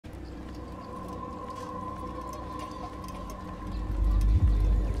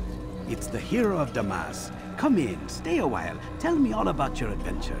It's the hero of Damas. Come in, stay a while. Tell me all about your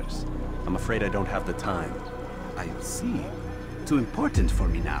adventures. I'm afraid I don't have the time. I see. Too important for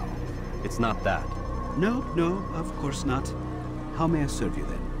me now. It's not that. No, of course not. How may I serve you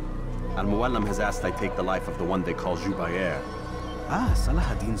then? Al-Muallim has asked I take the life of the one they call Jubayr. Ah, Salah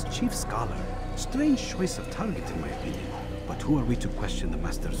ad-Din's chief scholar. Strange choice of target in my opinion. But who are we to question the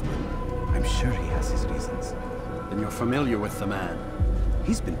Master's will? I'm sure he has his reasons. Then you're familiar with the man.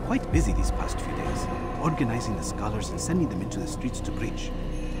 He's been quite busy these past few days, organizing the scholars and sending them into the streets to preach.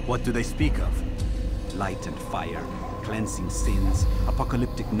 What do they speak of? Light and fire, cleansing sins,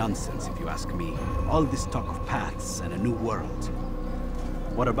 apocalyptic nonsense if you ask me. All this talk of paths and a new world.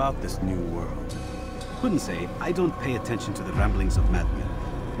 What about this new world? Couldn't say. I don't pay attention to the ramblings of madmen.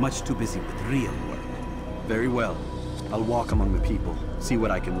 Much too busy with real work. Very well. I'll walk among the people, see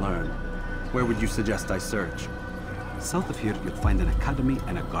what I can learn. Where would you suggest I search? South of here, you'll find an academy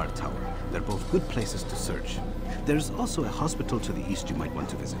and a guard tower. They're both good places to search. There's also a hospital to the east you might want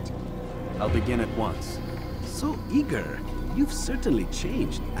to visit. I'll begin at once. So eager. You've certainly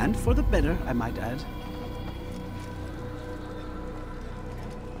changed, and for the better, I might add.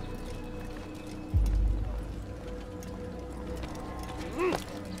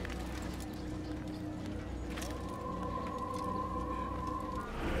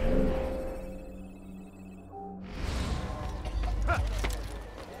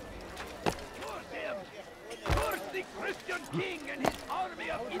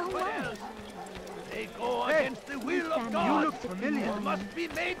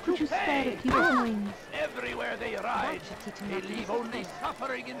 Everywhere they ride, they leave only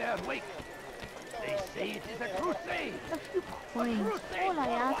suffering in their wake. They say it is a crusade. A few coins. All I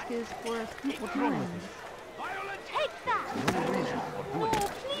ask is for a few coins. Take that! Oh,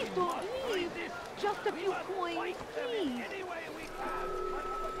 please don't leave. Just a few coins, please.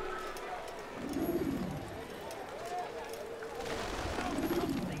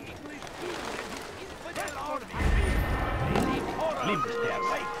 Leave their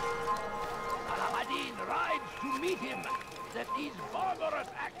wake. Salah ad-Din rides to meet him, that these barbarous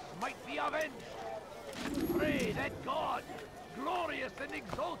acts might be avenged. Pray that God, glorious and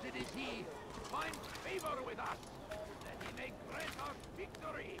exalted is he, finds favor with us, that he may grant us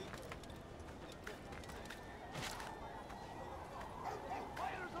victory.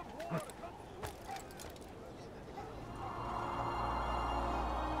 Fires of war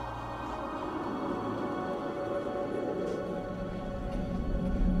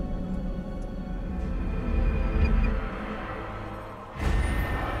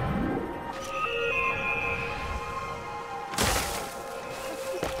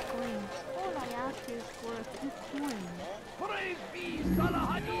Praise be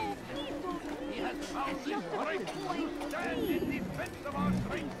Salah ad-Din! He has found the strength to stand in defense of our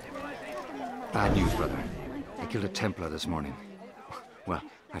great civilization. Bad news, brother. They killed a Templar this morning. Well,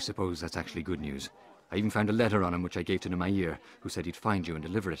 I suppose that's actually good news. I even found a letter on him which I gave to Numair, who said he'd find you and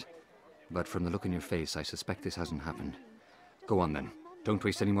deliver it. But from the look in your face, I suspect this hasn't happened. Go on then. Don't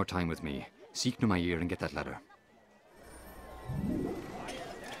waste any more time with me. Seek Numair and get that letter.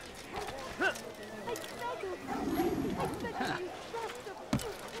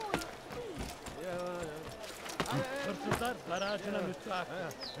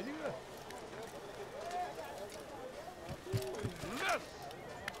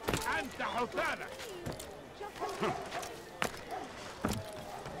 أنت حسانك.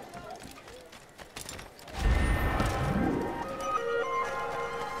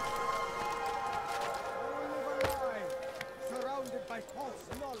 Surrounded by false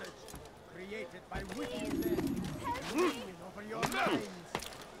knowledge, created by wicked men, leaning over your minds.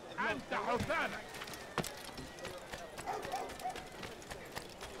 أنت حسانك.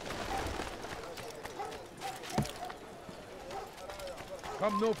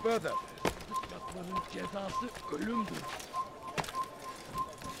 Come no further.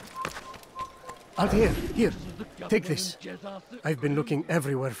 Altair, here. Take this. I've been looking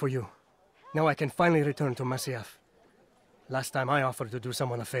everywhere for you. Now I can finally return to Masyaf. Last time I offered to do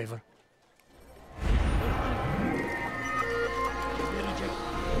someone a favor.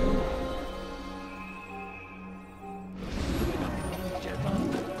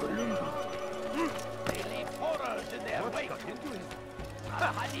 They leave horrors in their wake.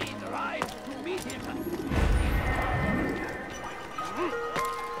 Salah ad-Din rides to meet him.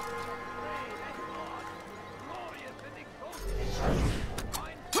 Glorious and exalted.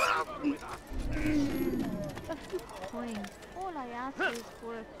 Find favor with us. A few coins. All I ask is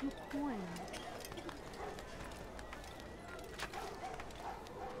for a few coins.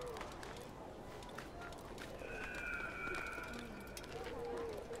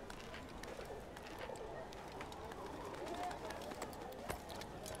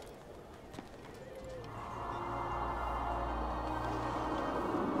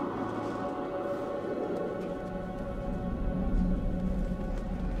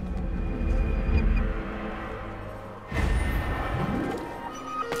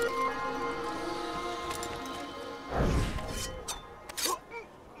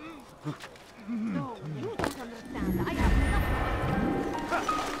 No, you don't understand. I have nothing.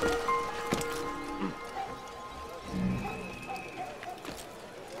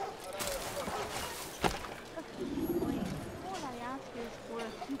 All I ask is for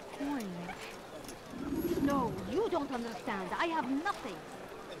a few coins. No, you don't understand. I have nothing.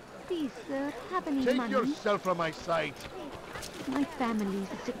 Please, sir, have any Take money? yourself from my sight. My family's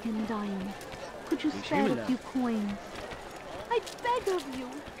sick and dying. Could you spare a few coins? I beg of you.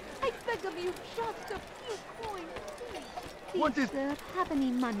 I beg of you, just a few coins, please. What Please, is- sir, have any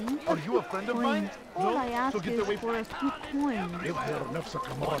money? Are you a friend of mine? All No? I ask So get is away for a few coins.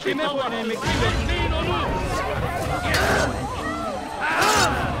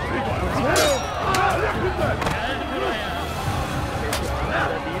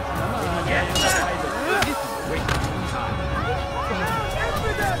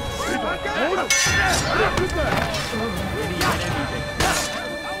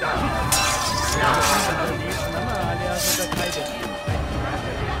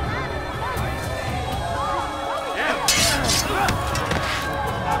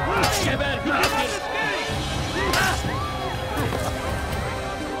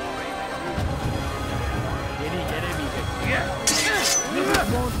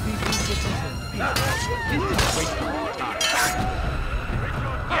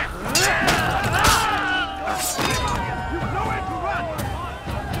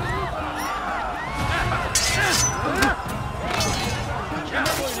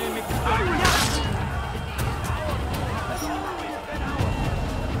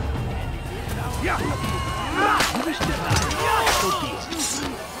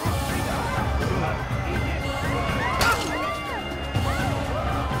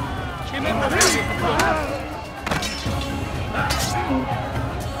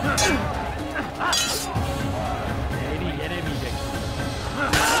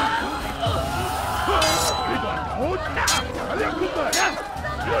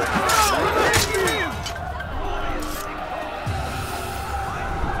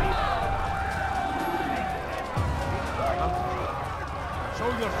 Show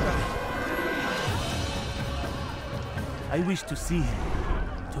yourself. I wish to see him,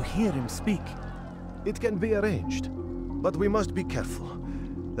 to hear him speak. It can be arranged, but we must be careful.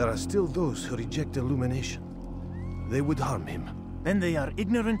 There are still those who reject illumination. They would harm him. Then they are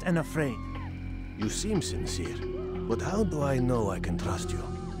ignorant and afraid. You seem sincere, but how do I know I can trust you?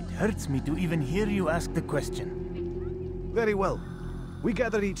 It hurts me to even hear you ask the question. Very well. We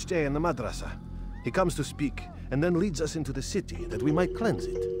gather each day in the madrasa. He comes to speak, and then leads us into the city that we might cleanse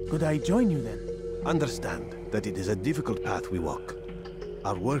it. Could I join you then? Understand that it is a difficult path we walk.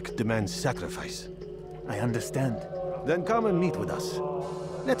 Our work demands sacrifice. I understand. Then come and meet with us.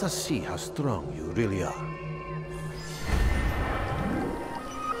 Let us see how strong you really are.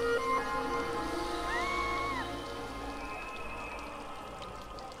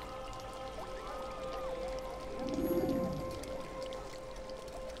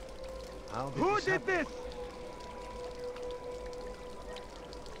 Who did this?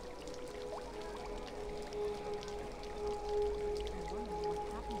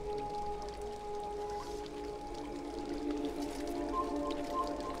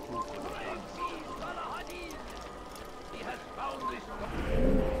 He has found this.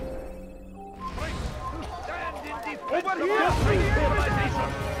 Stand in defense of our free civilization.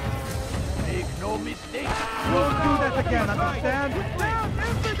 Make no mistake. Don't do that again, understand?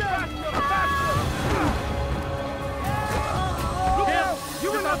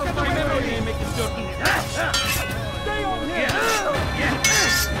 You will not get away with me. Stay over here.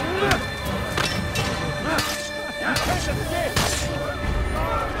 You can't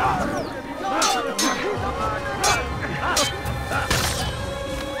escape.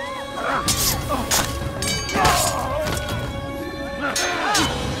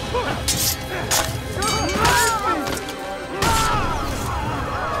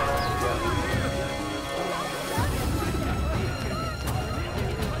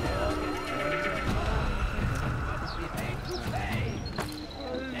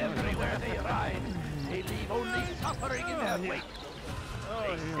 Everywhere they ride, they leave only suffering in their wake.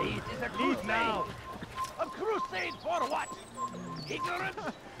 They say it is a crusade. A crusade for what? Ignorance?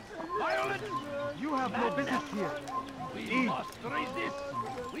 Violence? You have no business here. We must resist.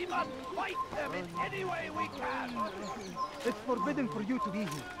 We must fight them in any way we can. It's forbidden for you to be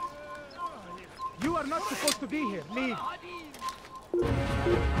here. You are not supposed to be here. Leave.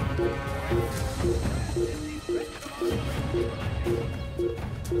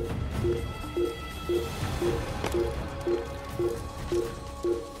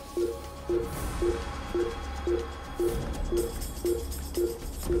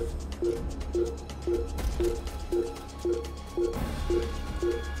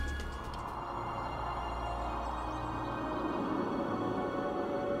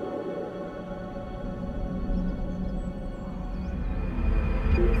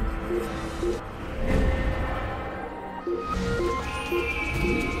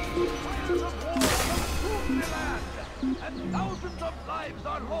 And thousands of lives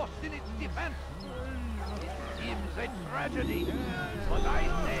are lost in its defense. It seems a tragedy, but I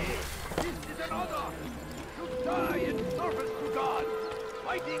say this is an honor to die in service to God,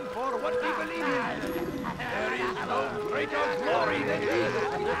 fighting for what we believe in. There is no greater glory than this.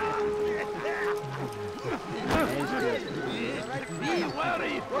 Be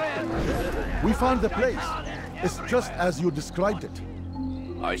wary, friends. We found the place. It's just as you described it.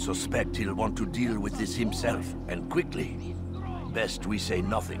 I suspect he'll want to deal with this himself, and quickly. Best we say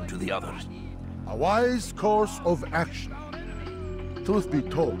nothing to the others. A wise course of action. Truth be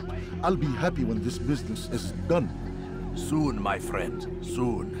told, I'll be happy when this business is done. Soon, my friend,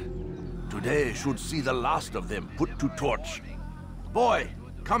 soon. Today should see the last of them put to torch. Boy,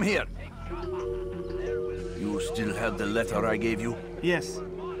 come here. You still have the letter I gave you? Yes.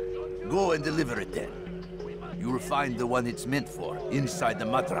 Go and deliver it then. You'll find the one it's meant for, inside the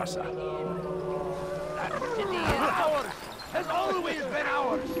madrasa. That city is ours, has always been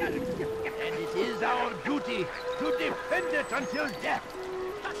ours. And it is our duty to defend it until death.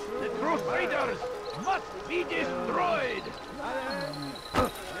 The Crusaders must be destroyed.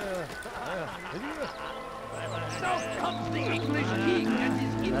 Now comes the English king and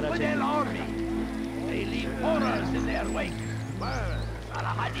his infidel army. They leave horrors in their wake.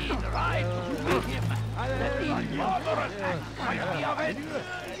 Saladin rides to meet him, that these barbarous acts might be avenged.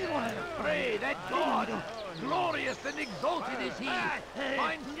 Pray that God, glorious and exalted is he,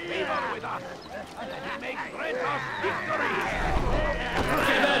 finds favor with us, and that he may grant us victory.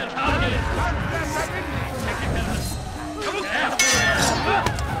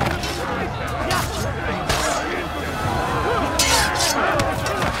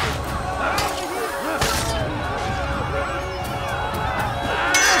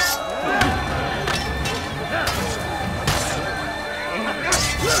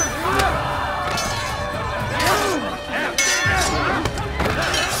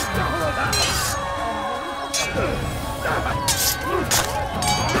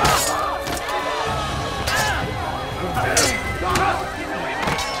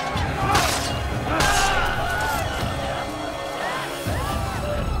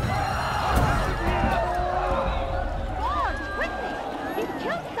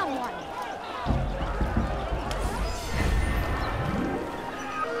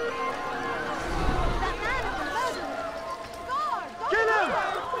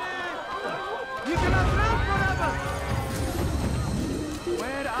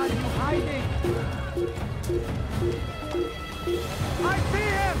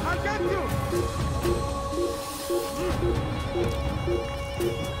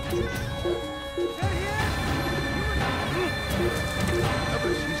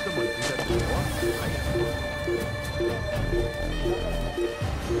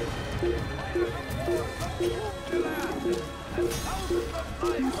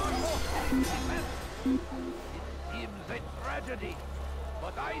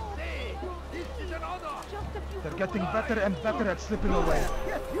 They're getting better and better at slipping away.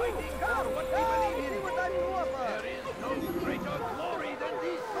 There is no greater glory than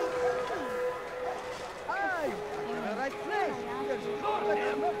this. Aye, in the right place. There's no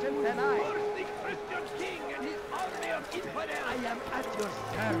better merchant than I. First the Christian king and his army of infidels. I am at your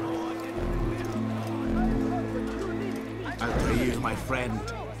service. Al-Tair, my friend,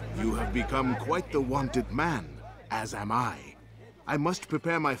 you have become quite the wanted man, as am I. I must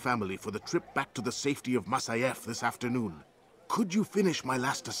prepare my family for the trip back to the safety of Masyaf this afternoon. Could you finish my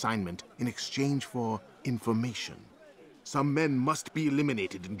last assignment in exchange for information? Some men must be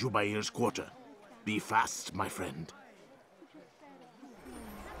eliminated in Jubair's quarter. Be fast, my friend.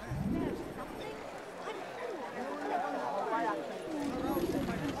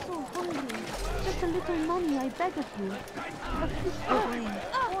 Just a little money, I beg of you. A few coins.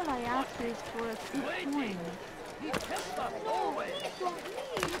 All I ask is for a few coins. He helps us always. Don't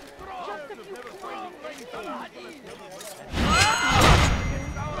leave. Just a few coins.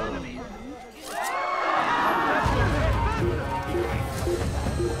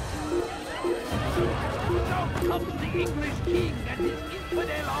 Now comes the English king and his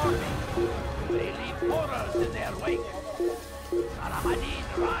infidel army. They leave horrors in their wake. Saladin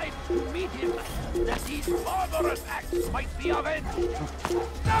rides to meet him, that these barbarous acts might be avenged.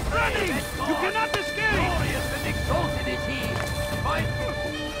 Stop running! You cannot escape! Glorious and exalted is he. He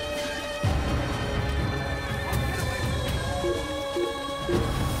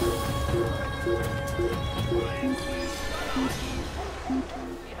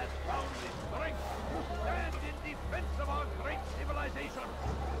has found the strength to stand in defense of our great civilization.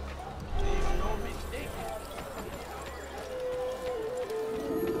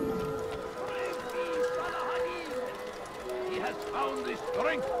 the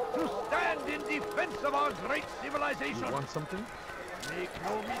strength to stand in defense of our great civilization. You want something? Make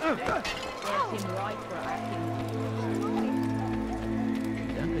no mistake. Serves him right for acting.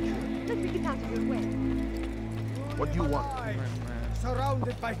 Let's get out of your way. What do you want?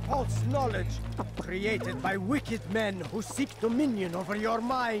 Surrounded by false knowledge, created by wicked men who seek dominion over your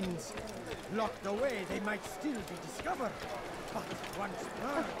minds. Locked away, they might still be discovered. But once A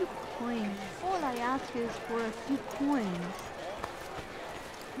learned... few coins. All I ask is for a few coins.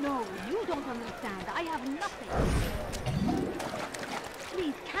 No, you don't understand. I have nothing.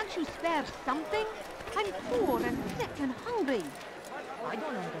 Please, can't you spare something? I'm poor and sick and hungry. I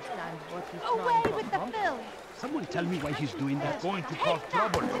don't understand what he's Away trying with to the filth! Someone tell me why he's doing that. Going to cause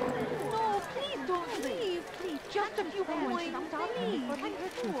trouble. No, please don't leave. Please, just a few coins, please. I'm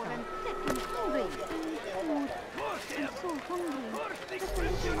poor and sick and hungry. Food. I'm so hungry.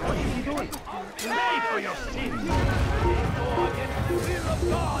 What is he doing? Pay for your sins. They go against the will of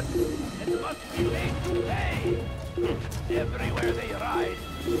God and must be made to pay. Everywhere they ride,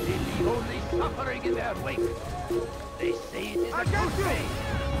 they leave only suffering in their wake. They say it is a crusade,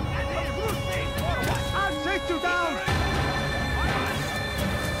 and a crusade for what? I'll take you down!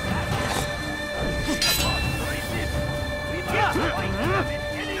 We must fight them in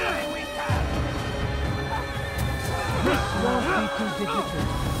any way we can. This won't be too difficult.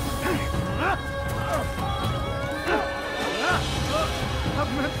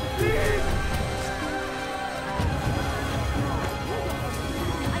 Have mercy, please!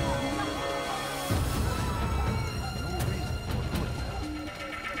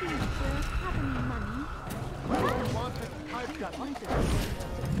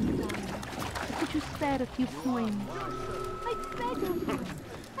 Could you spare a few coins? I beg of you.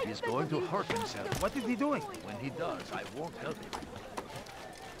 He's going to hurt himself. What is he doing? When he does, I won't help him.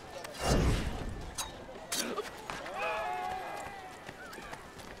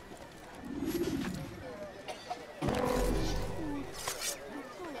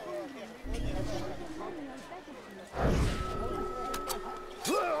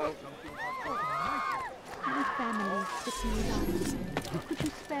 My family is sitting down. Could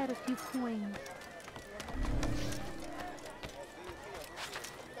you spare a few coins?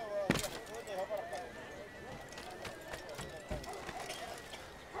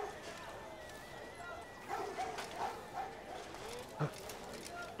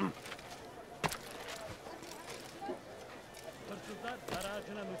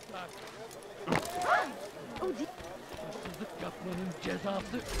 Oh, dear. Yapmanın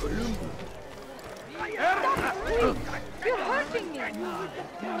cezası ölüm. Stop, please! You're hurting me!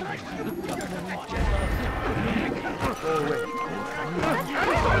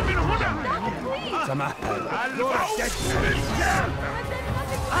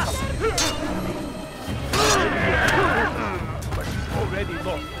 Already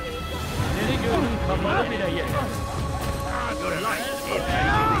lost. Seni gördüm kapalı bile yer.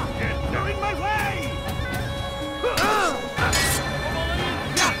 You're in my way!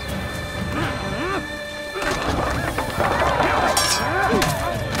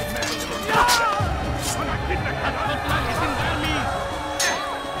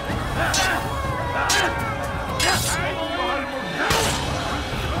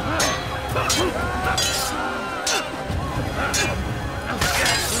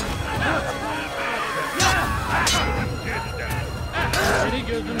 Seni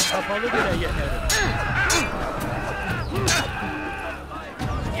gözüm kapalı bile yenerim.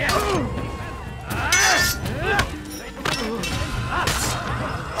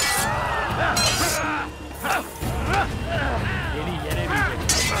 Beni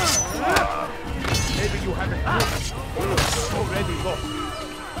yenemeyeceksin. Maybe you haven't already lost.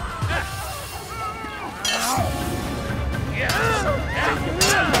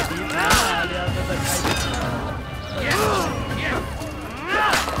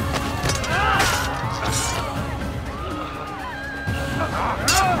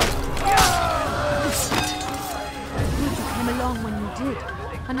 Came along when you did.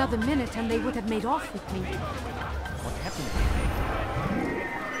 Another minute and they would have made off with me. What happened?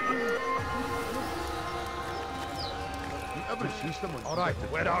 You ever see someone? All right,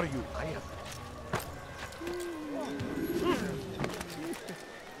 where are you? I have.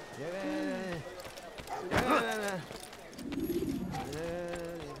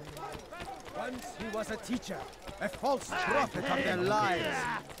 Once he was a teacher, a false prophet of their lives.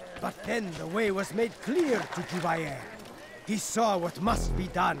 But then the way was made clear to Jubair. He saw what must be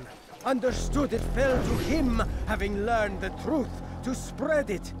done, understood it fell to him, having learned the truth, to spread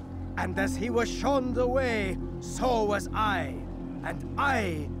it. And as he was shown the way, so was I. And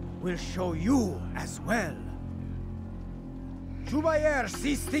I will show you as well. Jubayer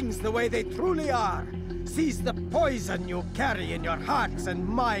sees things the way they truly are. Sees the poison you carry in your hearts and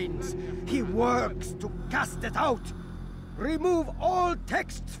minds. He works to cast it out. Remove all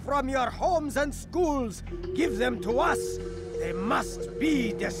texts from your homes and schools. Give them to us. They must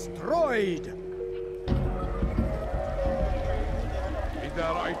be destroyed.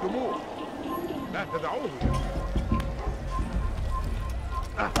 إذا رأيتموه لا تدعوه.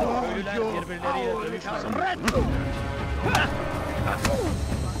 Köylüler birbirleriyle dövüşmesin.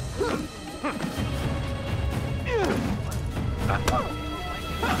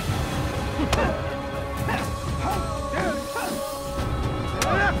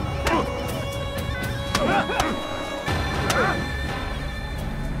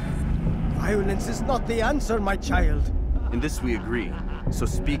 Violence is not the answer, my child. In this we agree, so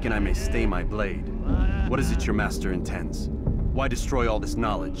speak and I may stay my blade. What is it your master intends? Why destroy all this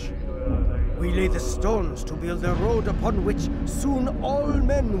knowledge? We lay the stones to build a road upon which soon all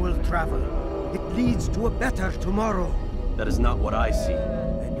men will travel. It leads to a better tomorrow. That is not what I see.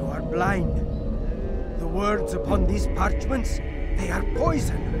 Then you are blind. The words upon these parchments, they are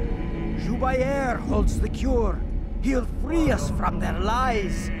poison. Jubayer holds the cure. He'll free us from their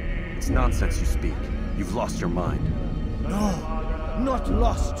lies. It's nonsense you speak. You've lost your mind. No, not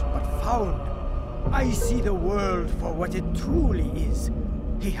lost, but found. I see the world for what it truly is.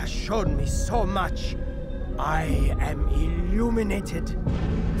 He has shown me so much. I am illuminated.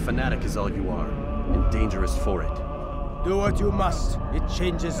 Fanatic is all you are, and dangerous for it. Do what you must. It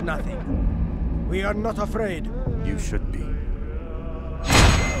changes nothing. We are not afraid. You should be.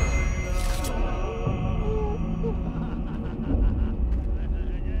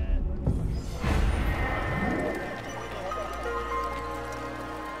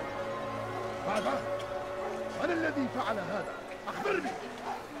 بابا، من الذي فعل هذا؟ أخبرني.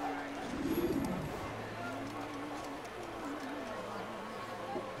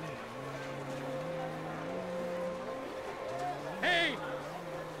 Hey!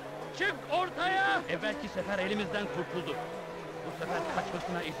 Çık ortaya! Evvelki sefer elimizden kurtulduk. Bu sefer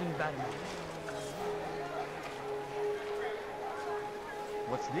kaçmasına izin verme.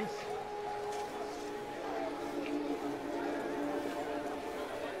 What's this?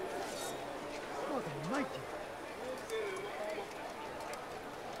 God Almighty!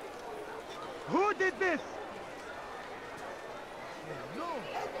 Who did this? No!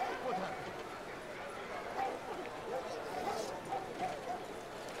 What happened?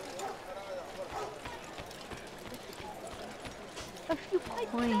 A few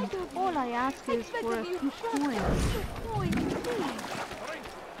coins. All I ask is for a few coins. Coins, please.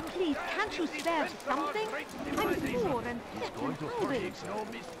 Please, can't you spare something? I'm poor and sick and hungry. Make no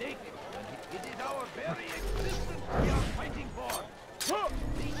mistake. It is our very existence we are fighting for.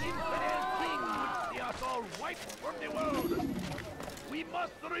 The infidel king would see us all wiped from the world. We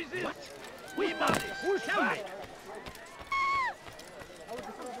must resist. What? We must push back.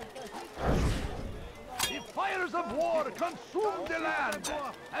 The fires of war consumed the land,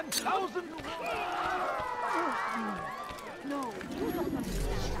 and thousands... No, you don't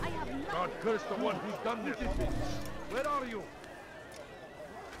understand. I have nothing. God curse the one who's done this. Where are you?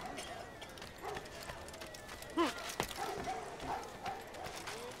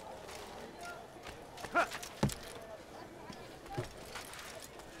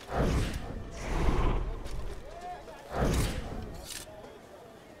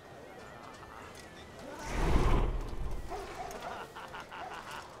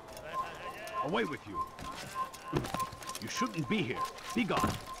 Away with you. You shouldn't be here. Be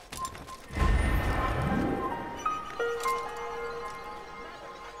gone.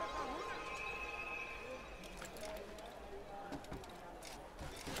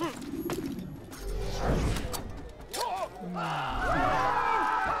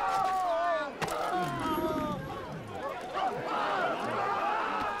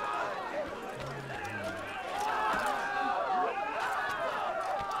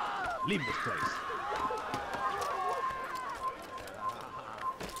 Leave this place.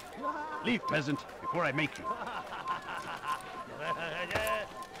 Leave, peasant, before I make you.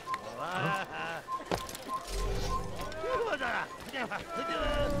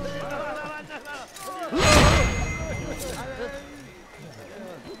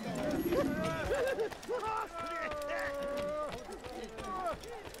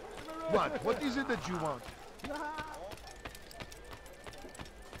 What? What is it that you want?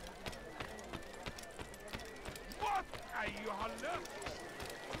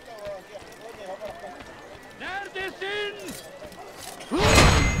 Neredesin?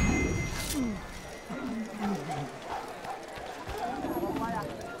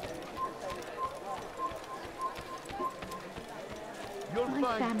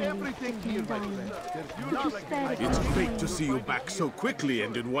 family sick and dying. Could you spare It's great to see you back so quickly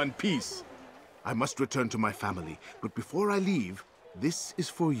and in one piece. I must return to my family, but before I leave, this is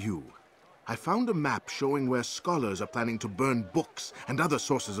for you. I found a map showing where scholars are planning to burn books and other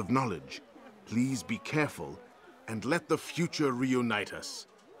sources of knowledge. Please be careful, and let the future reunite us.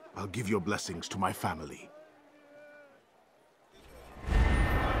 I'll give your blessings to my family.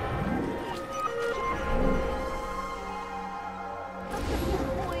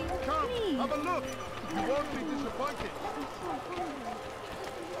 Come, have a look. You won't be disappointed.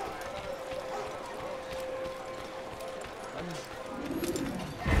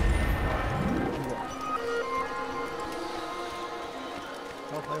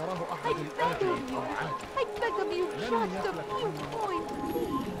 I beg of you, just a few coins,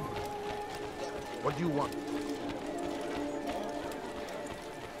 please. What do you want?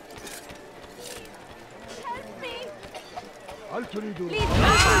 Help me! هل تريدون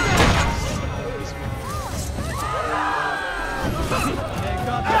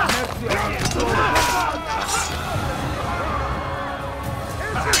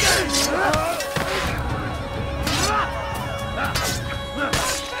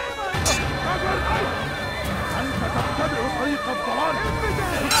أنت تتبع طريق الضلال.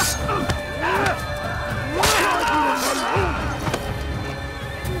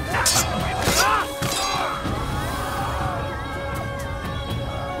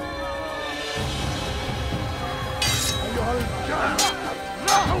 أيها الجاهل،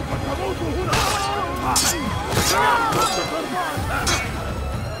 سوف تموت هنا.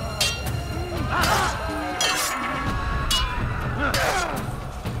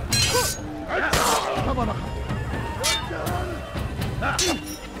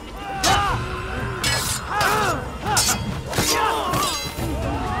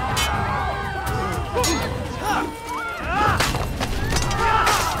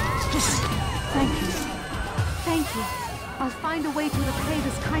 Thank you. Thank you. I'll find a way to repay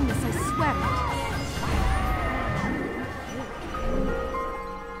this kindness, I swear it.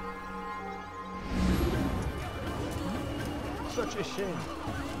 Such a shame.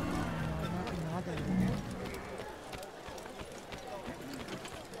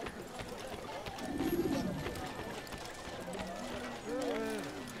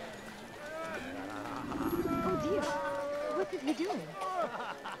 Oh dear, what is he doing?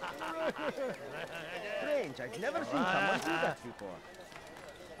 Strange, I've never seen someone do that before.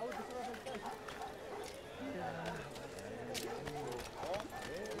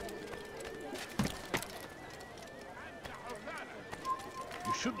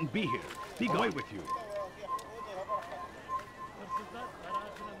 You shouldn't be here. Be away with you.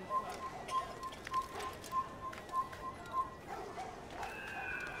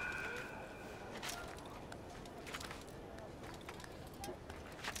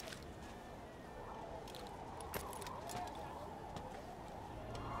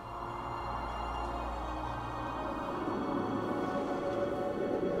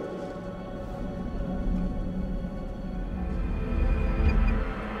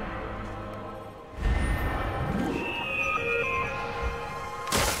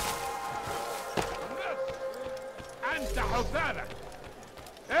 حسانك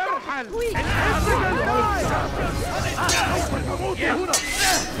ارحل تموت هنا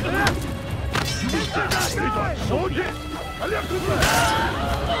soldier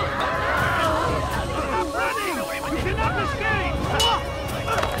you cannot escape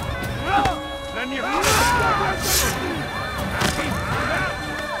لن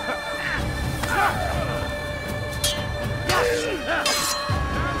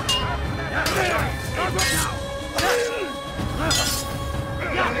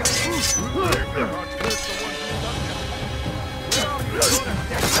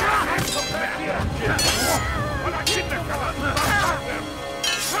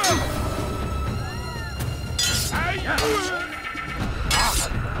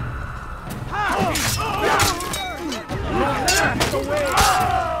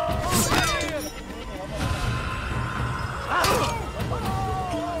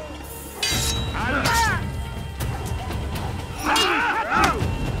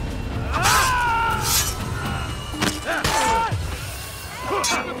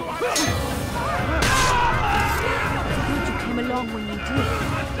when you did.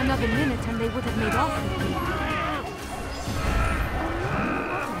 Another minute and they would have made off with me.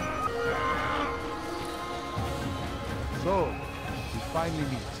 So, we finally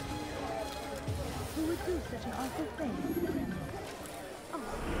meet. Who would do such an awful thing? Oh.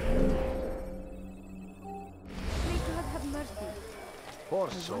 May God have mercy. Poor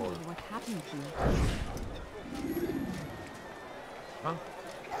soul. What happened to you? Huh?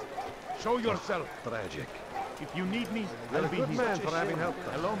 Show yourself. Tragic. If you need me, You're I'll a be good here. man for having helped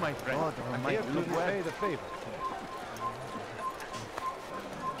us. Hello, my friend. God, I'm here here to to repay the favor.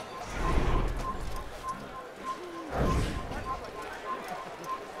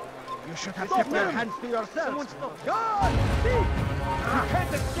 You should have kept your hands to yourself. Someone stop. God! Thief! You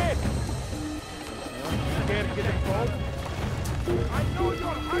can't escape! Dare get involved? I know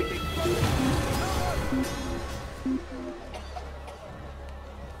you're hiding something!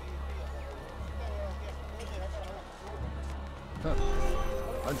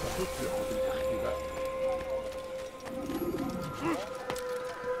 أنت تفلح بالاختباء.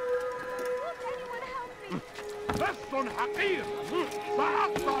 لص حقير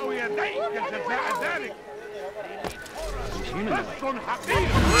سأقطع يديك جزاء ذلك. لص حقير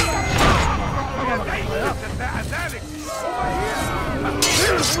سأقطع يديك جزاء ذلك.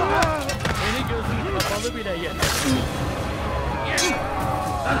 Beni gözünün kapalı bile yeter.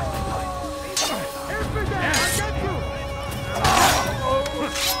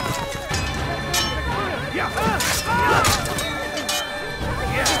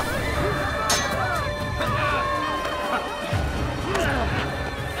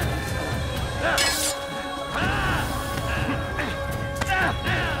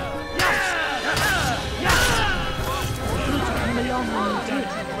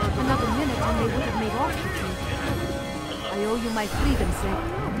 Another minute and they would have made off with me. I owe you my freedom, sir.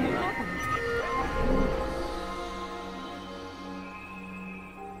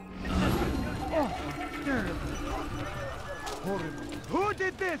 Oh, terrible. Horrible. Who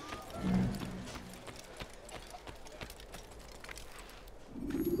did this?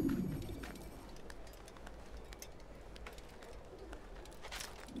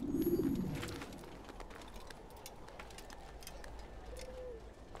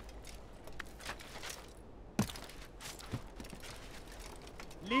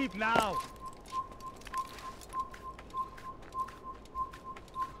 Leave now.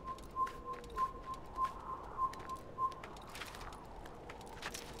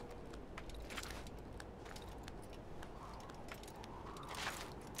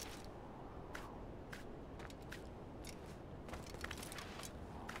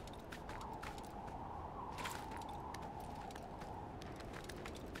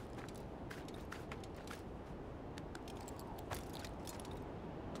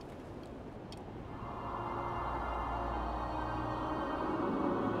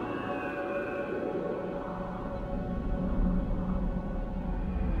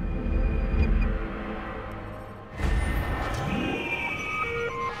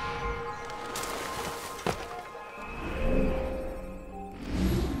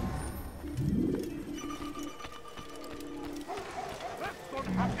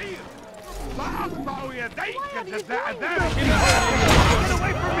 سأقطع يديك جزاء ذلك. Get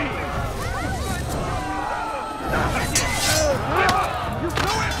away from me! You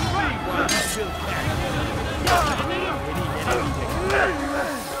know it to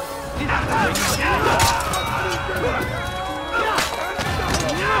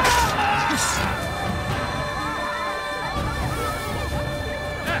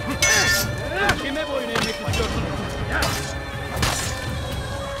Kime boyun eğmek istiyorsun?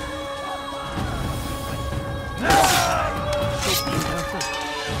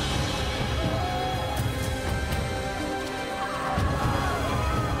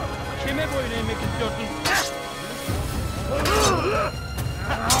 Kime boyun eğmek istiyorsun?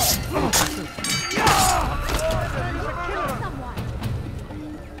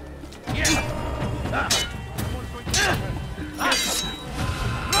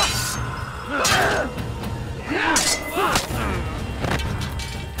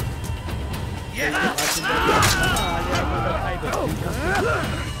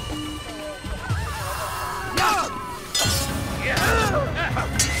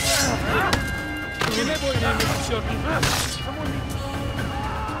 Kime boyun eğmek istiyorsun?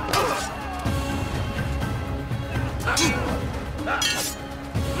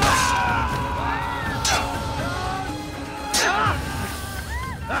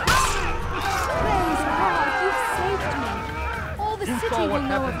 City will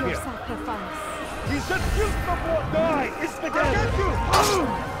know of your sacrifice. He said you before die! Infidel!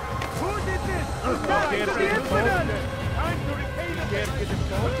 Who did this? Die to the infidel! Time to repay the debt!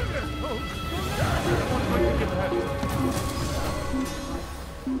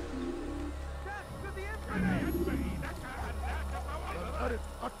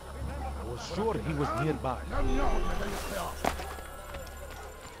 I was sure he was nearby.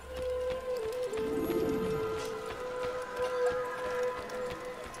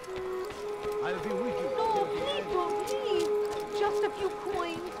 I'll be with you. No, please don't leave. Just a few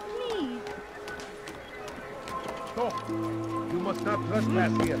coins, please.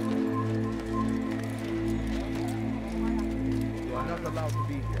 trespass here. You are not allowed to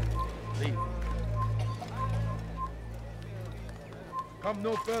be here. Leave. Come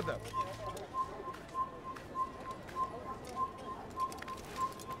no further.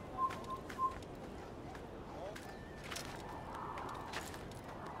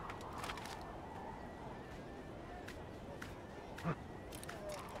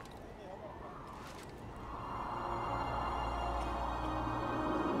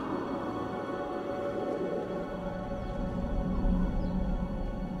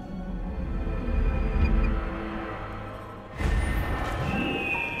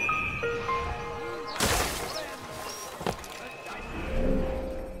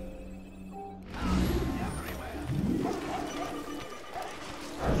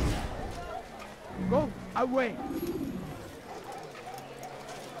 Go away!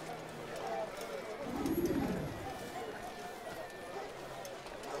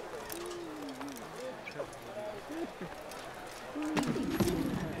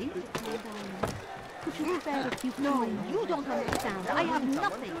 Could you spare a few No, you don't understand. I have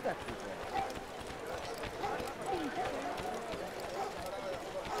nothing.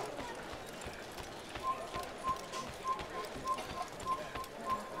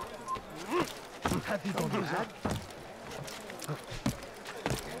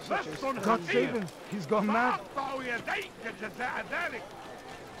 God save him. He's gone mad.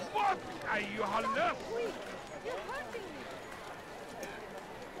 What أيها اللص؟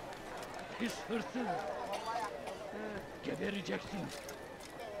 His hırsız. Gebereceksin.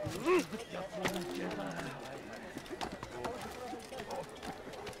 Hırsızlık yapmanın cezası.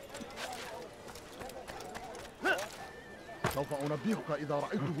 سوف أنبهك إذا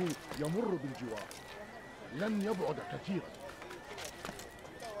رأيته يمر بالجوار. لن يبعد كثيرا.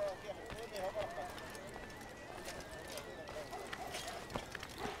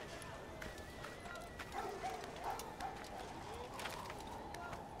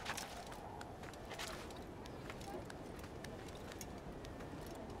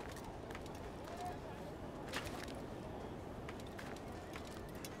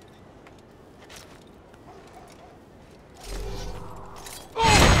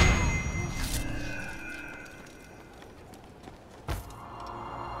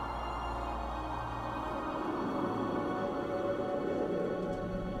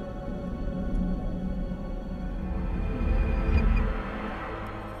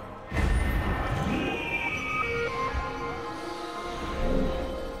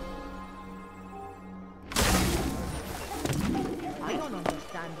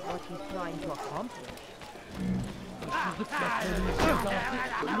 What he's trying to accomplish.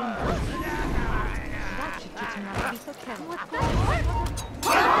 That should teach him not to be so careful. What's going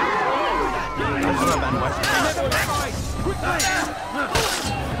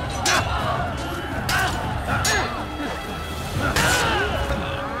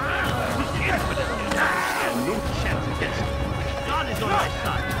No chance against him. God is on my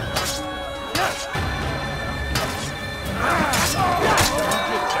side.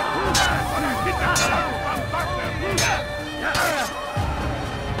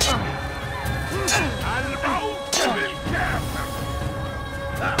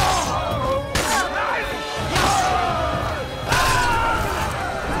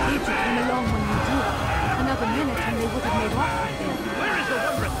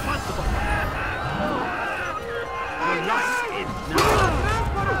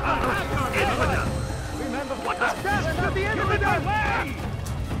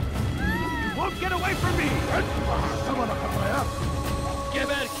 Get away from me!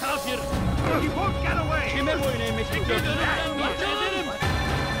 Geber kafir! He won't get away! Kime boyun eğmek istiyorsun? Ederim!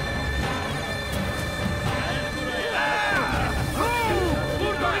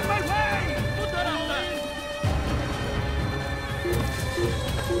 Burada! In my way! Bu tarafta!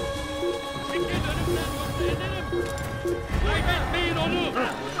 Çekil önümden yoksa ederim! Kaybetmeyin onu!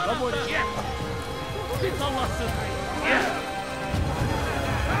 Siz Allah'sın!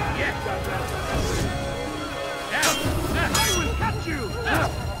 I will catch you!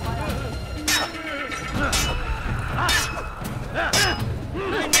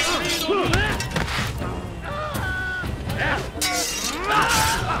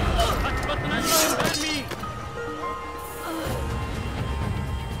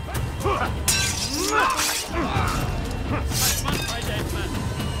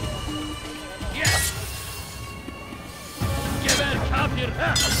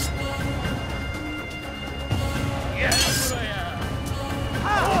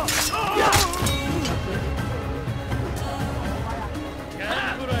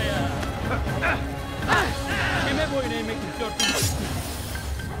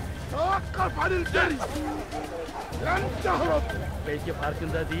 توقف عن الجري! لن تهرب! Belki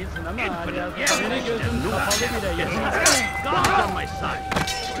farkında değilsin ama hala seni gözün kapalı bile yaşıyorsun. God on my side!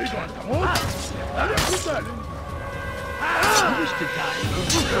 تريد أن تموت؟ لا يكن ذلك! You wish to die?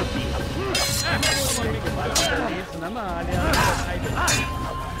 Belki farkında değilsin ama hala kaybettin.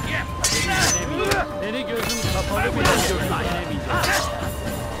 Seni gözün kapalı bile görünemeyeceksin.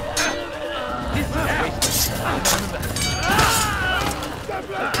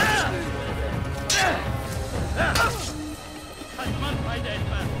 Kaçman fayda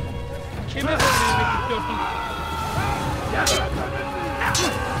etmez. Kime vermek istiyorsun? Gel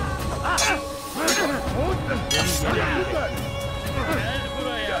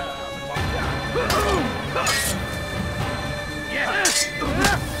buraya.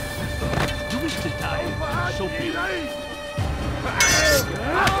 You wish to die? So be it.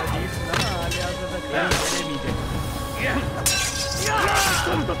 Değilsin ama hali hazırda kaybedemeyeceksin.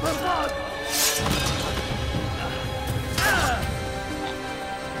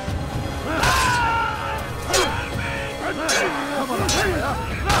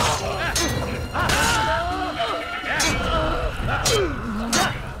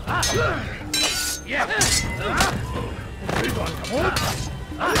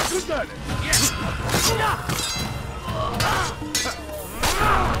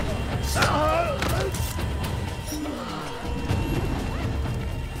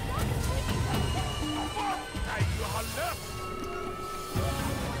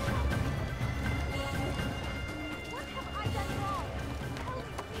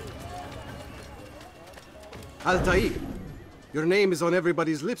 Altair, your name is on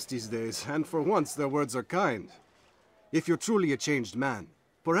everybody's lips these days, and for once their words are kind. If you're truly a changed man,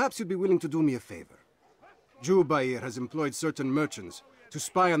 perhaps you'd be willing to do me a favor. Jubair has employed certain merchants to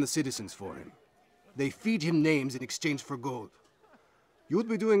spy on the citizens for him. They feed him names in exchange for gold. You would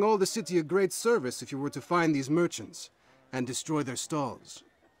be doing all the city a great service if you were to find these merchants and destroy their stalls.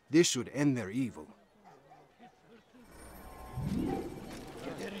 This should end their evil.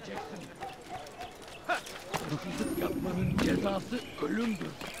 Yapmanın cezası ölümdür.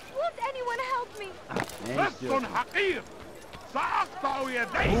 Won't anyone help me? لص حقير! سأقطع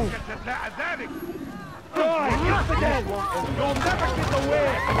يديك جزاء ذلك! You'll never get away!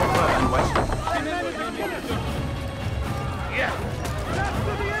 Yeah! Death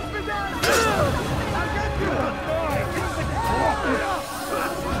to the infidels! I'll get you!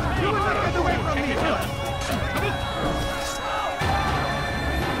 You will not get away from me!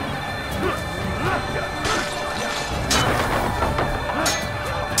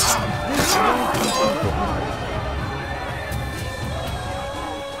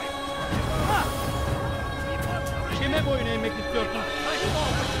 Kime boyun eğmek istiyorsun?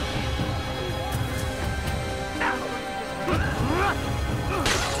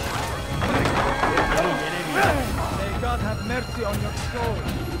 May God have mercy on your soul.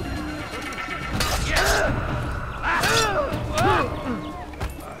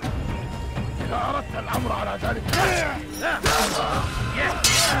 إذا أردت الأمر على ذلك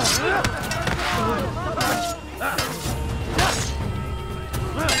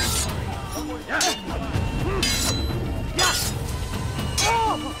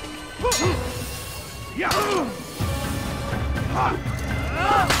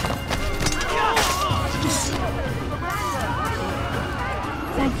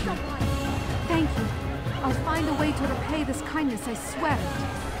Thank you. Thank you. I'll find a way to repay this kindness, I swear it.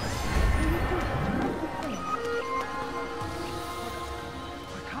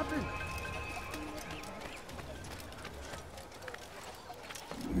 What happened?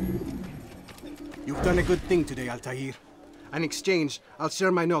 You've done a good thing today, Altair. In exchange, I'll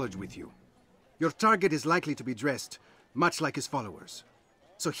share my knowledge with you. Your target is likely to be dressed, much like his followers.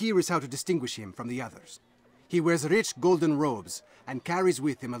 So here is how to distinguish him from the others. He wears rich golden robes and carries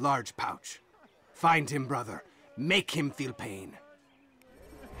with him a large pouch. Find him, brother. Make him feel pain.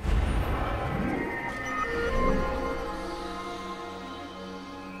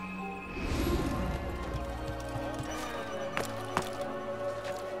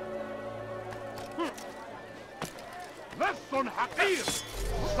 لص حقير!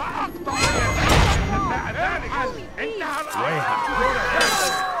 سأقطع يديك جزاء ذلك! انتهى الأمر!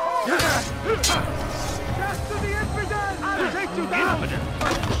 Death to the infidel! I'll take you down!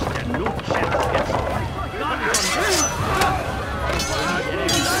 Then no chance gets God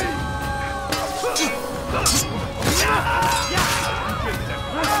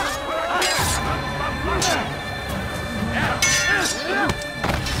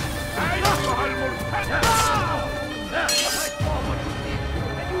أيها المرتد!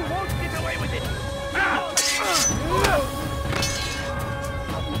 You won't get away with it.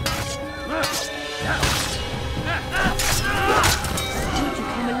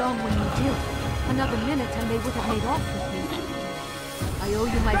 Another minute and they would have made off with me. I owe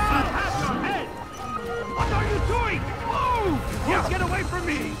you my freedom. What are you doing? Move! Yes, get away from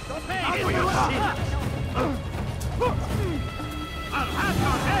me! I'll have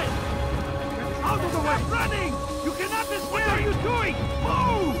your head! Out of the way! Running! You cannot escape! What are you doing?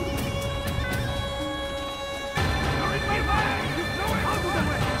 Move! You're in my way! You know it! Out of the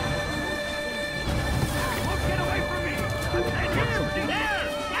way! You won't get away from me! Get him! There!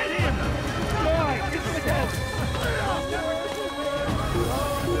 Get him! Boy, it's the dead!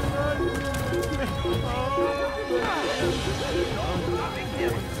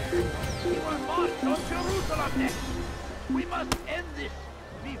 We must end this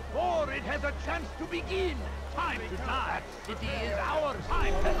before it has a chance to begin. Time to die. That city is ours.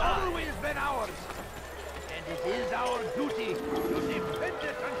 Time has always been ours. And it is our duty to defend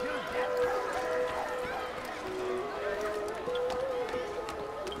it until death.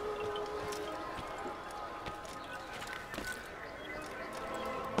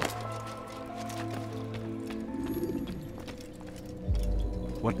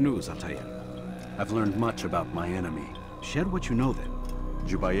 What news, Altair? I've learned much about my enemy. Share what you know, then.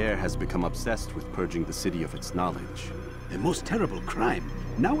 Jubair has become obsessed with purging the city of its knowledge. The most terrible crime.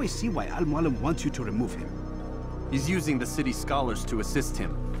 Now I see why Al-Mualim wants you to remove him. He's using the city scholars to assist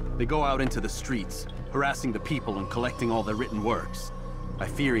him. They go out into the streets, harassing the people and collecting all their written works. I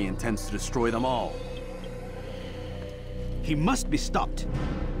fear he intends to destroy them all. He must be stopped.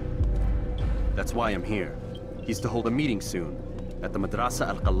 That's why I'm here. He's to hold a meeting soon, at the Madrasa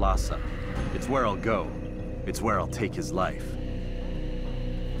Al-Qallasa. It's where I'll go. It's where I'll take his life.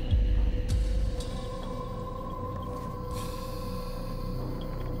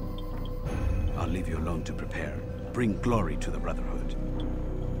 I'll leave you alone to prepare. Bring glory to the Brotherhood.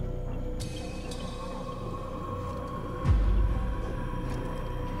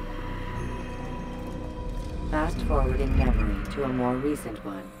 Fast forward in memory to a more recent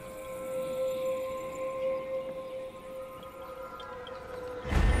one.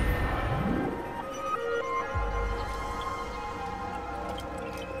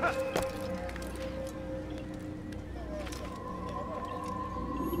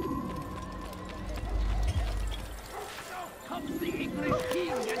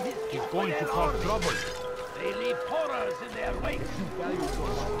 He's going to cause trouble. They leave horrors in their wake.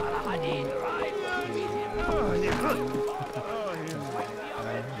 Al-Hadid rides to meet him.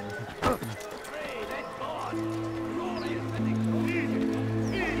 Pray that God, glorious and exalted.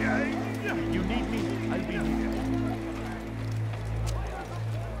 You need me, I'll be here.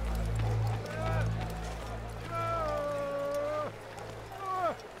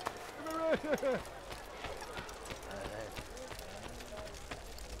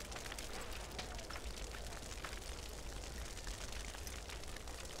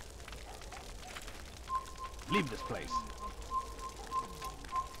 Leave this place.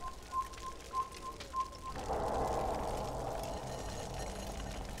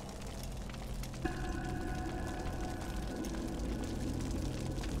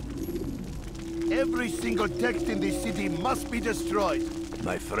 Every single text in this city must be destroyed.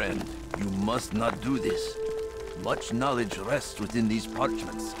 My friend, you must not do this. Much knowledge rests within these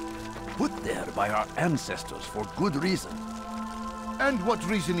parchments, put there by our ancestors for good reason. And what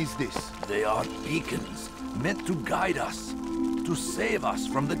reason is this? They are beacons, meant to guide us, to save us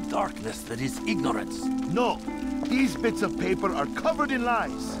from the darkness that is ignorance. No, these bits of paper are covered in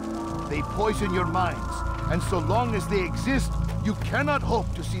lies. They poison your minds, and so long as they exist, you cannot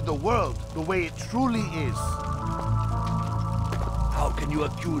hope to see the world the way it truly is. How can you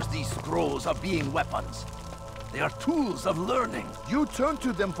accuse these scrolls of being weapons? They are tools of learning. You turn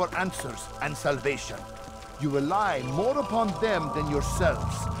to them for answers and salvation. You rely more upon them than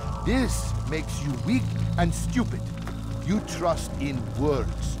yourselves. This makes you weak and stupid. You trust in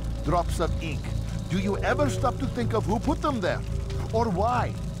words, drops of ink. Do you ever stop to think of who put them there? Or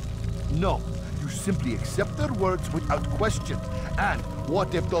why? No, you simply accept their words without question. And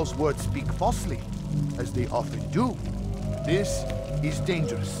what if those words speak falsely? As they often do. This is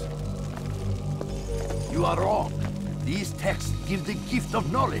dangerous. You are wrong. These texts give the gift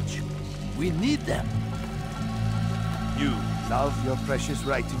of knowledge. We need them. You love your precious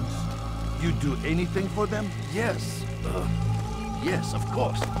writings? You'd do anything for them? Yes. Yes, of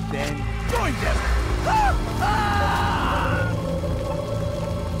course. Then join them!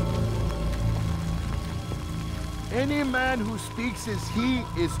 Any man who speaks as he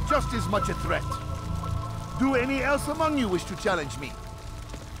is just as much a threat. Do any else among you wish to challenge me?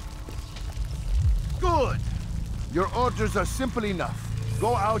 Good! Your orders are simple enough.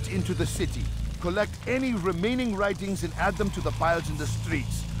 Go out into the city. Collect any remaining writings and add them to the piles in the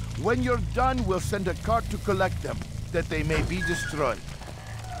streets. When you're done, we'll send a cart to collect them, that they may be destroyed.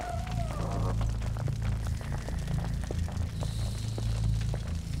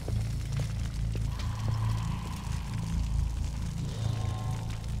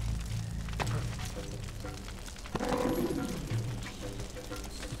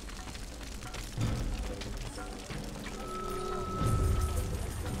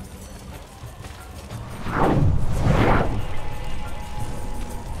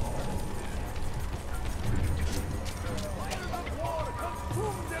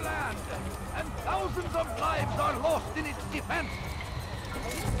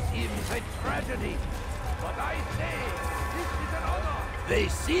 They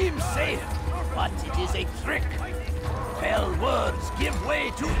seem safe, but it is a trick. Fell words give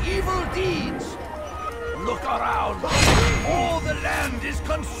way to evil deeds. Look around. All the land is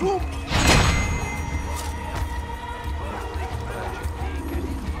consumed.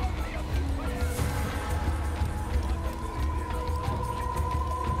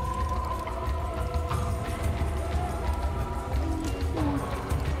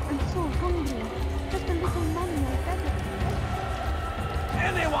 I'm so hungry. Just a little money, I beg of you.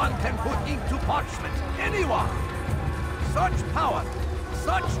 Anyone can put ink to parchment. Anyone. Such power,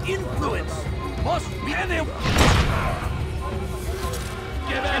 such influence must be anyone.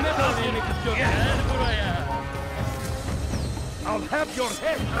 I'll have your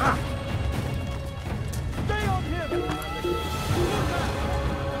head. Stay on him.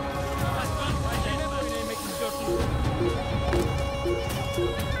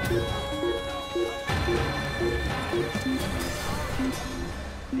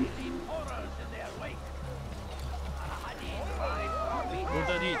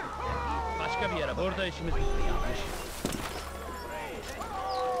 Burada değil. Başka bir yere. Burada işimiz bitti. Yanlış.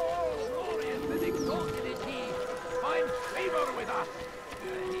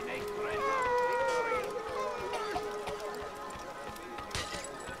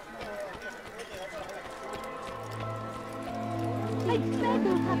 I beg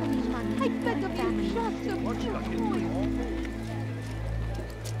of Haberman. I beg of you, just a coin.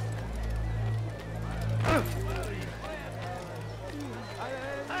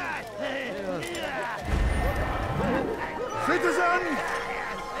 Citizens,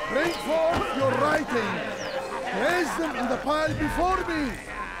 bring forth your writing. Place them in the pile before me.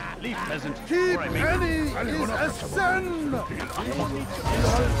 Leave, peasant. Keep any is a sin.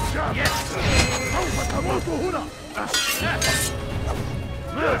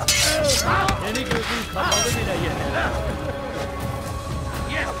 Seni gözün kapalı bile yeter.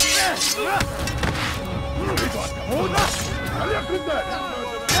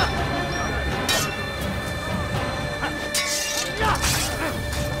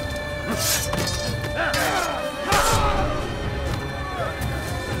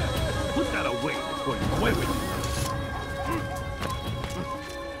 Put that away before you away with it.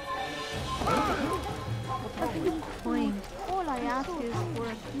 A few coins. All I ask is for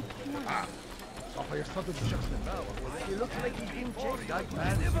a few coins. He looks like he's being chased.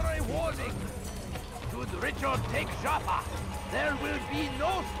 Deliver a warning. Should Richard take Jaffa, there will be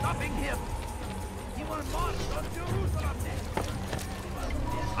no stopping him. He will march on Jerusalem next.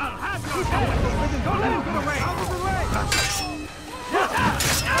 I'll have your head. Don't let him get away. Out of the way.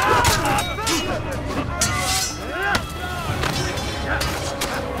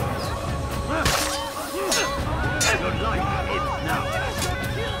 Your life ends now.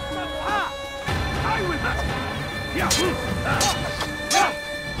 I will not.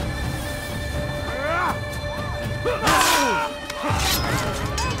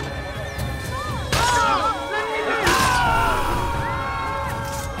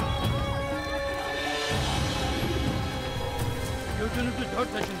 Gözünüzü dört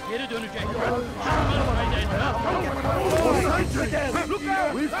taşın, geri dönecek.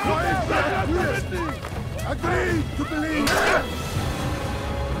 We fight back fiercely. Agree to believe.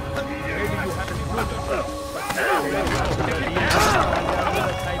 Maybe you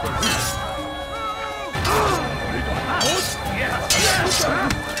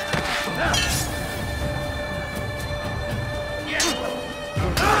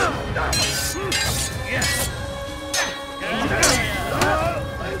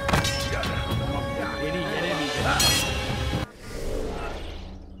have. 「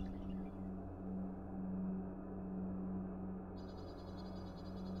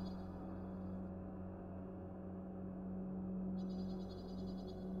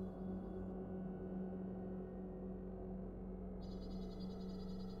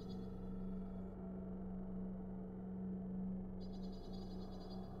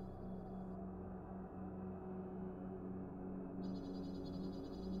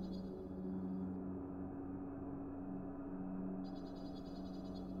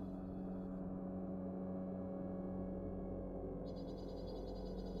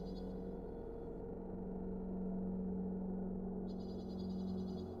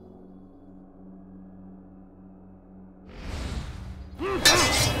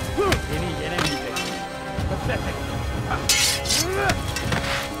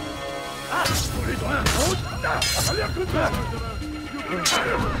Kime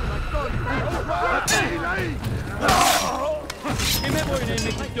boyun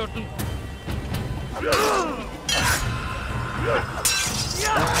eğmek istiyorsun?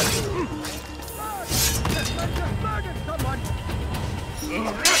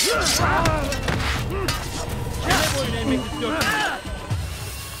 Kime boyun eğmek istiyorsun?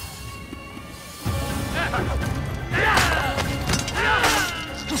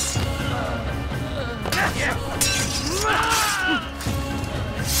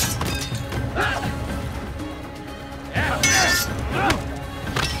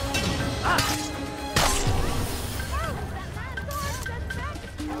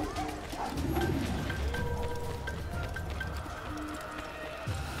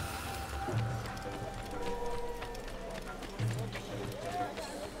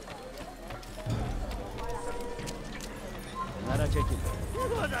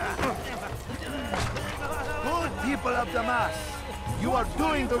 Good people of Damas, you are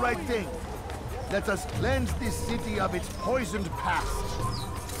doing the right thing. Let us cleanse this city of its poisoned past.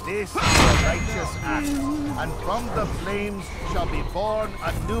 This is a righteous act, and from the flames shall be born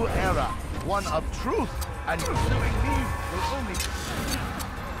a new era, one of truth, and pursuing me will only...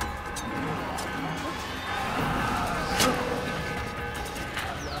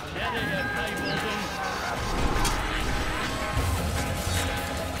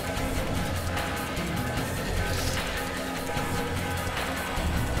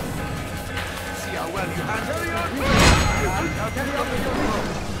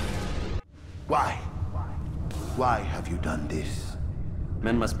 Why? Why have you done this?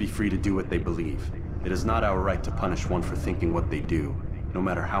 Men must be free to do what they believe. It is not our right to punish one for thinking what they do, no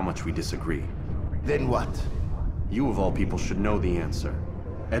matter how much we disagree. Then what? You of all people should know the answer.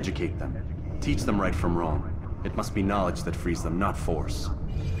 Educate them. Teach them right from wrong. It must be knowledge that frees them, not force.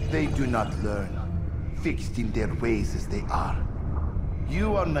 They do not learn, fixed in their ways as they are.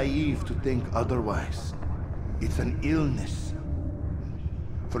 You are naive to think otherwise. It's an illness,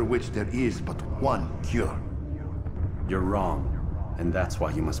 for which there is but one cure. You're wrong, and that's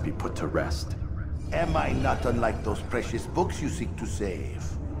why you must be put to rest. Am I not unlike those precious books you seek to save?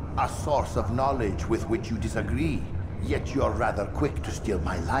 A source of knowledge with which you disagree, yet you're rather quick to steal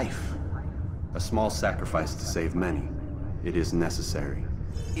my life. A small sacrifice to save many. It is necessary.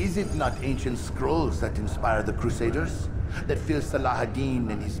 Is it not ancient scrolls that inspire the Crusaders? That fill Salah ad-Din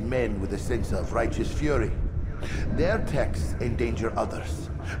and his men with a sense of righteous fury? Their texts endanger others,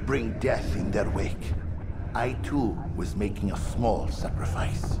 bring death in their wake. I too was making a small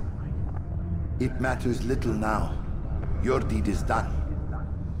sacrifice. It matters little now. Your deed is done,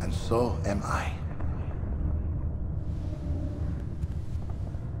 and so am I.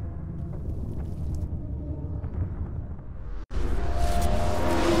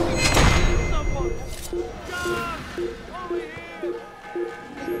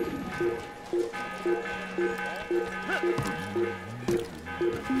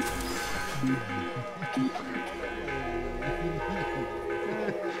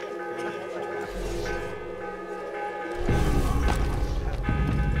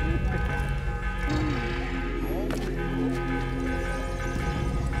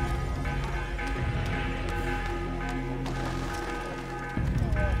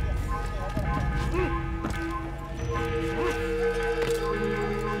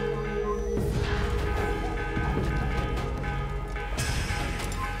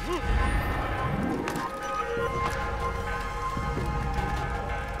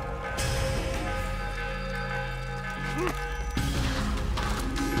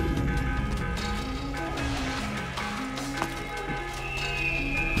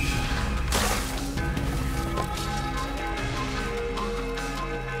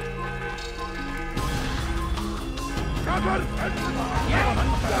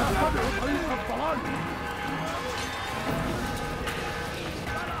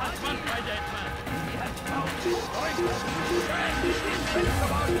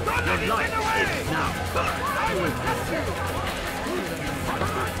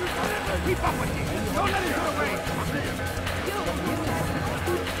 Keep up with me! Don't let him get away!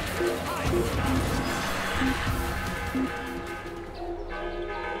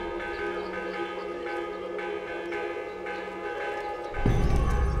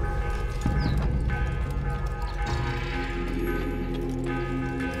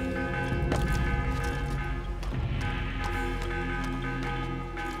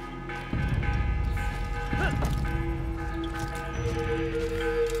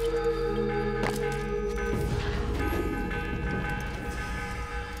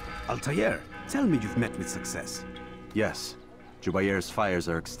 Altair, tell me you've met with success. Yes. Jubair's fires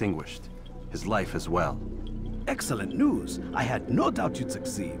are extinguished. His life as well. excellent news. I had no doubt you'd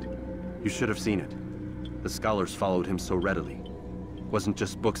succeed. You should have seen it. The scholars followed him so readily. Wasn't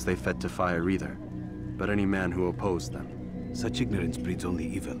just books they fed to fire either, but any man who opposed them. Such ignorance breeds only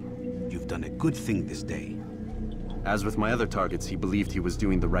evil. You've done a good thing this day. As with my other targets, he believed he was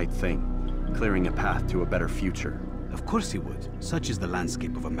doing the right thing, clearing a path to a better future. Of course he would. Such is the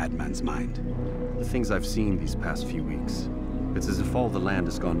landscape of a madman's mind. The things I've seen these past few weeks, it's as if all the land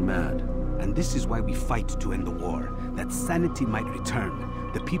has gone mad. And this is why we fight to end the war, that sanity might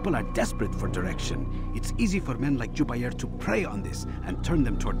return. The people are desperate for direction. It's easy for men like Jubair to prey on this and turn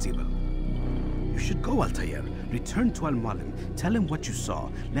them towards evil. You should go, Altair. Return to Al-Mualim. Tell him what you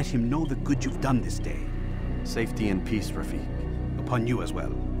saw. Let him know the good you've done this day. Safety and peace, Rafiq. Upon you as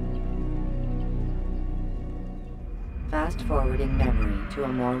well. Fast-forwarding memory to a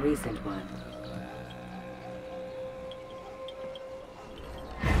more recent one.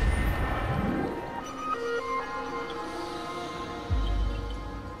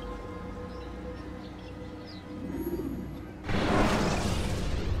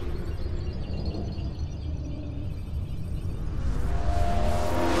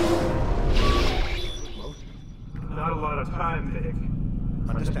 Not a lot of time, Vic.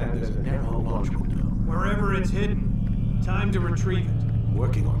 Understand there's a narrow launch window. Wherever it's hidden, time to retrieve it.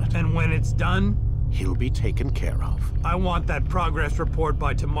 Working on it. And when it's done, He'll be taken care of. I want that progress report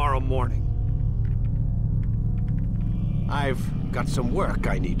by tomorrow morning. I've got some work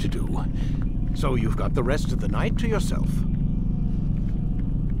I need to do. So you've got the rest of the night to yourself.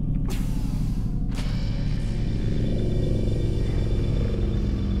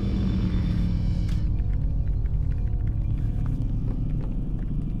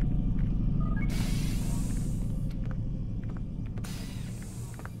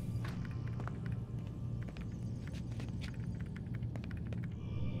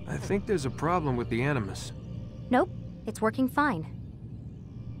 I think there's a problem with the Animus. Nope, it's working fine.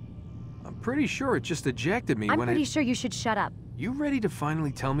 I'm pretty sure it just ejected me I'm when pretty sure you should shut up. You ready to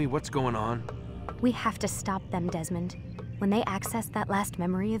finally tell me what's going on? We have to stop them, Desmond. When they access that last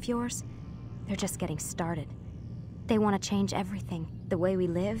memory of yours, they're just getting started. They want to change everything. The way we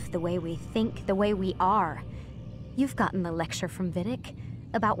live, the way we think, the way we are. You've gotten the lecture from Vidic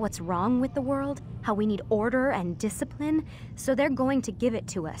about what's wrong with the world, how we need order and discipline, so they're going to give it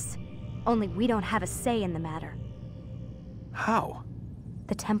to us. Only we don't have a say in the matter. How?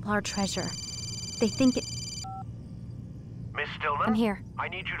 The Templar treasure. They think it... Miss Stillman? I'm here. I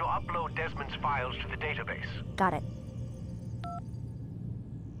need you to upload Desmond's files to the database. Got it.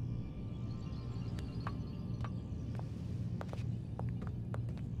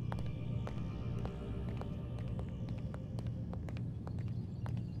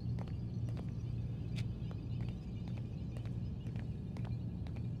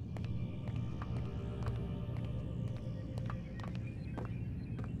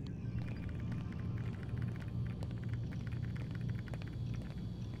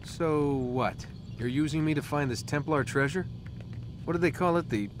 So what? You're using me to find this Templar treasure? What do they call it?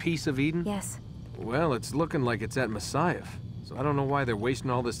 The Piece of Eden? Yes. Well, it's looking like it's at Masyaf, so I don't know why they're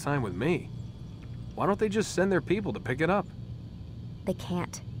wasting all this time with me. Why don't they just send their people to pick it up? They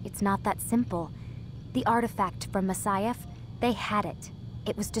can't. It's not that simple. The artifact from Masyaf, they had it.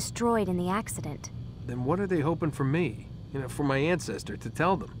 It was destroyed in the accident. Then what are they hoping for me? You know, for my ancestor to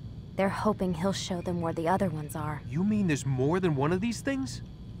tell them? They're hoping he'll show them where the other ones are. You mean there's more than one of these things?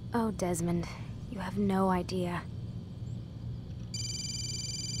 Oh, Desmond, you have no idea.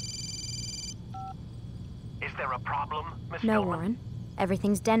 Is there a problem, Miss No, Stillman? Warren.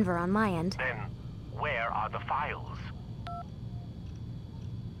 Everything's Denver on my end. Then, where are the files?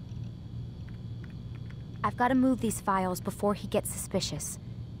 I've got to move these files before he gets suspicious.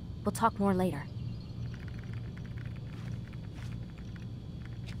 We'll talk more later.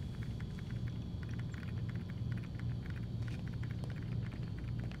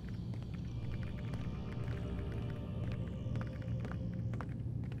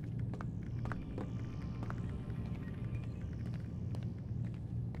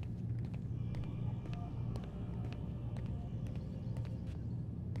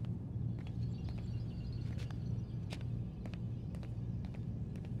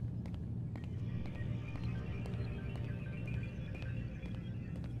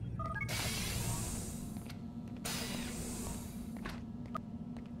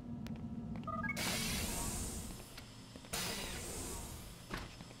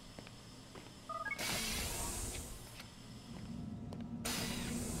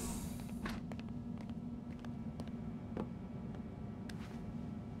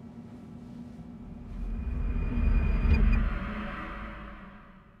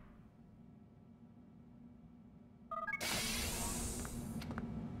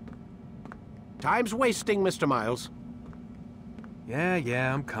 Time's wasting, Mr. Miles.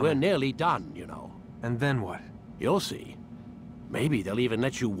 Yeah, I'm coming. We're nearly done, you know. And then what? You'll see. Maybe they'll even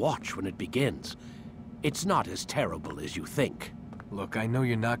let you watch when it begins. It's not as terrible as you think. Look, I know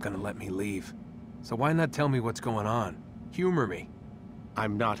you're not gonna let me leave. So why not tell me what's going on? Humor me.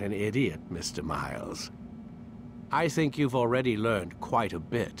 I'm not an idiot, Mr. Miles. I think you've already learned quite a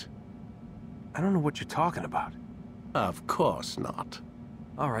bit. I don't know what you're talking about. Of course not.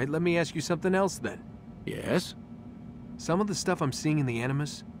 All right, let me ask you something else then. Yes? Some of the stuff I'm seeing in the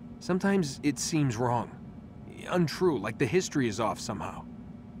Animus, sometimes it seems wrong. Untrue, like the history is off somehow.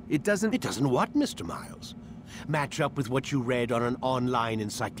 It doesn't what, Mr. Miles? Match up with what you read on an online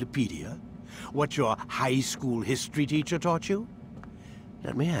encyclopedia? What your high school history teacher taught you?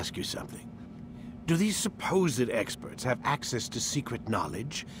 Let me ask you something. Do these supposed experts have access to secret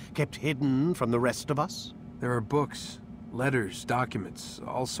knowledge kept hidden from the rest of us? There are books, letters, documents,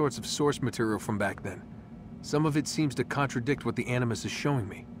 all sorts of source material from back then. Some of it seems to contradict what the Animus is showing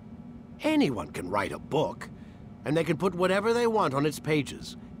me. Anyone can write a book, and they can put whatever they want on its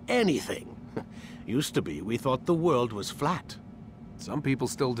pages. Anything. Used to be, we thought the world was flat. Some people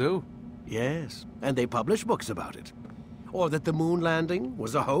still do. Yes, and they publish books about it. Or that the moon landing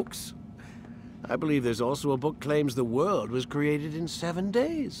was a hoax. I believe there's also a book claims the world was created in 7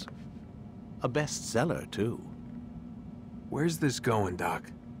 days. A bestseller, too. Where's this going,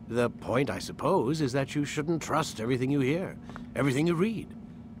 Doc? The point, I suppose, is that you shouldn't trust everything you hear, everything you read.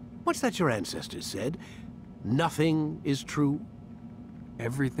 What's that your ancestors said? Nothing is true?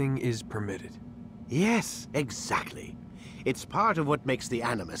 Everything is permitted. Yes, exactly. It's part of what makes the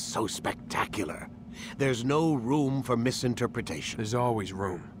Animus so spectacular. There's no room for misinterpretation. There's always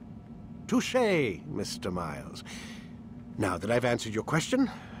room. Touché, Mr. Miles. Now that I've answered your question,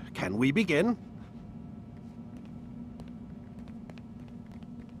 can we begin?